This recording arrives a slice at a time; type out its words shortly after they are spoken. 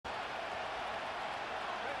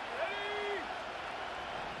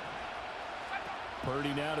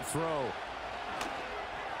Purdy now to throw.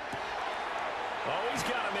 Oh, he's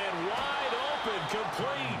got him in wide open,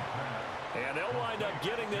 complete. And they'll wind up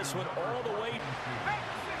getting this one all the way.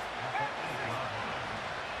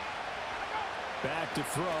 Back to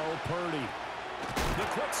throw, Purdy. The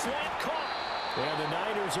quick slant caught. And the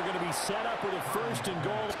Niners are going to be set up with a 1st and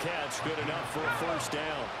goal. Catch good enough for a first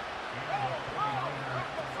down.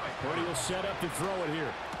 Purdy will set up to throw it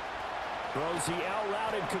here. Throws the out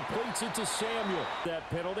route and completes it to Samuel. That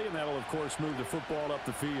penalty, and that'll, of course, move the football up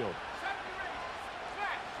the field.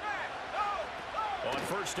 On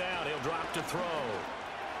first down, he'll drop to throw.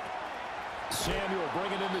 Samuel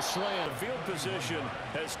bringing in the slant. The field position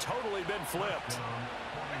has totally been flipped.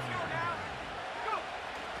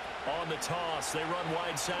 On the toss, they run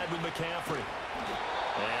wide side with McCaffrey.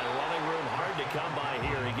 And running room hard to come by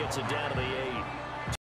here. He gets it down to the 8.